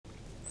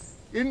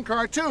In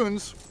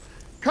cartoons,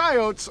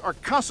 coyotes are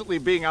constantly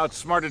being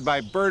outsmarted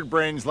by bird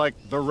brains like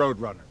the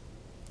Roadrunner.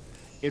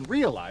 In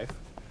real life,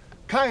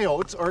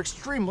 coyotes are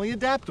extremely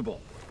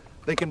adaptable.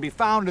 They can be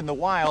found in the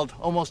wild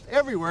almost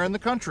everywhere in the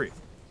country.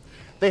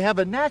 They have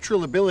a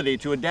natural ability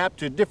to adapt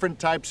to different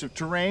types of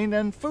terrain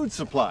and food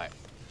supply.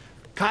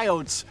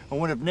 Coyotes are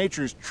one of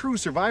nature's true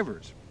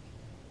survivors.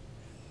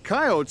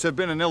 Coyotes have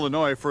been in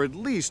Illinois for at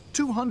least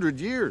 200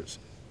 years.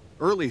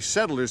 Early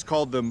settlers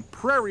called them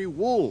prairie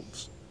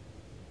wolves.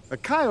 A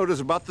coyote is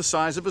about the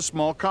size of a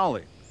small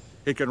collie.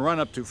 It can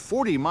run up to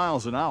 40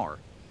 miles an hour,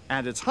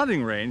 and its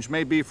hunting range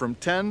may be from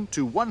 10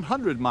 to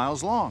 100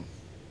 miles long.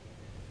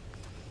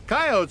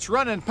 Coyotes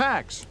run in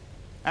packs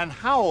and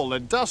howl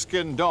at dusk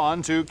and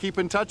dawn to keep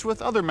in touch with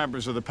other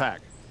members of the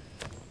pack.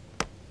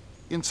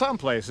 In some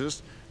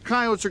places,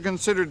 coyotes are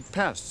considered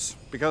pests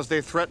because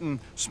they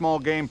threaten small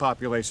game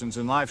populations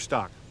and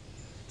livestock.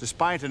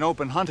 Despite an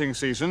open hunting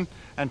season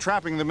and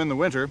trapping them in the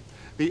winter,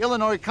 the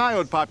Illinois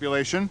coyote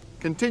population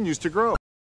continues to grow.